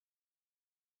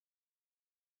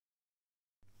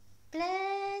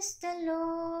Bless the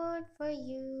Lord, for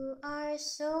you are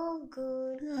so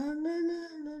good.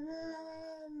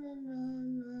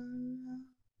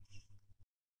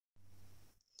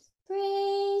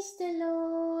 Praise the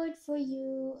Lord, for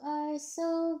you are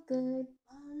so good.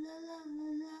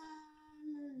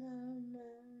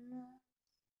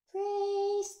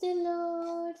 Praise the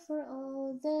Lord for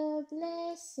all the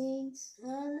blessings.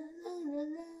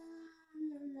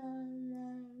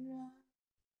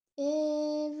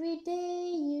 Every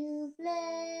day you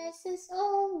bless us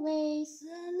always.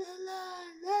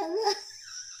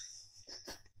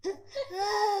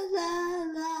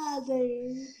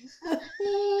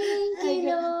 Thank you,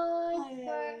 Lord,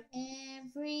 for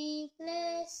every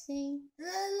blessing.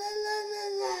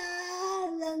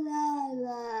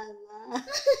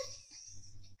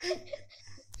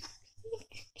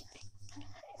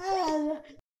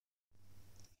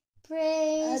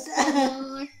 Praise the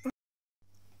Lord.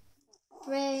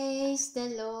 Praise the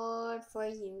Lord, for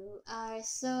you are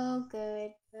so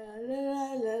good.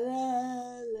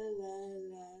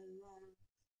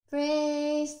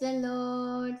 Praise the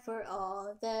Lord for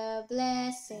all the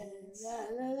blessings.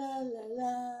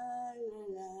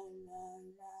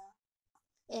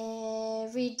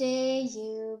 Every day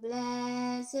you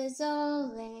bless us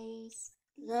always.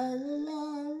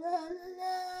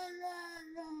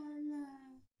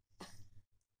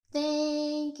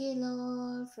 Thank you,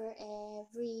 Lord, for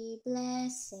every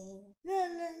blessing.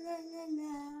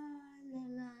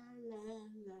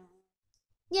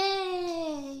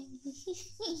 Yay!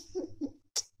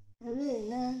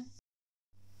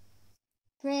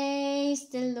 Praise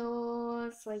the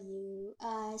Lord, for you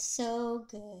are so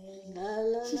good.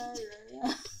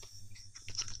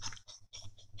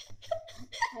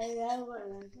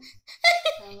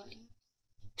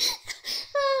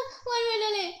 One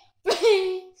minute.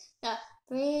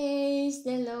 Praise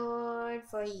the Lord,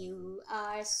 for you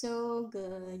are so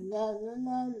good.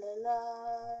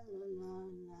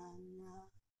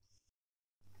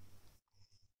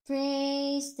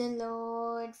 Praise the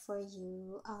Lord, for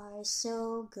you are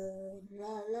so good.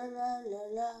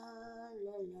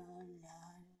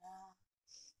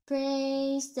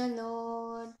 Praise the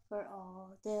Lord for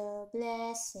all the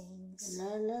blessings.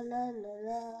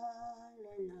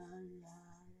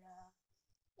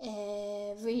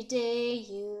 Every day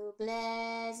you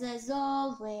bless us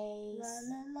always.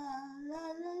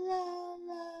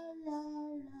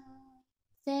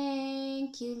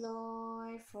 Thank you,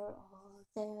 Lord, for all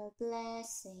the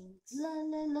blessings.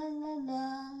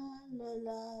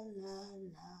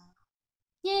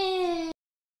 Yeah!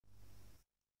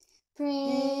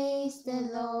 Praise the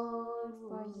Lord,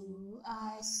 for you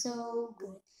are so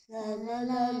good.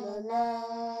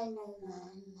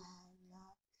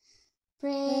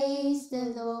 Praise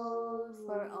the Lord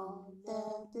for all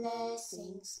the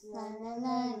blessings.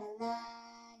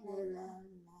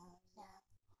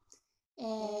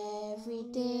 Every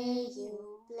day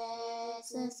you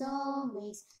bless us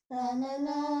always.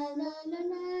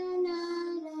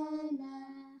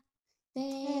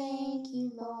 Thank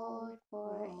you, Lord,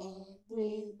 for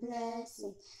every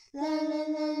blessing.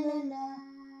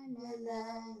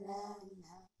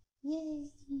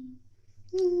 Yay!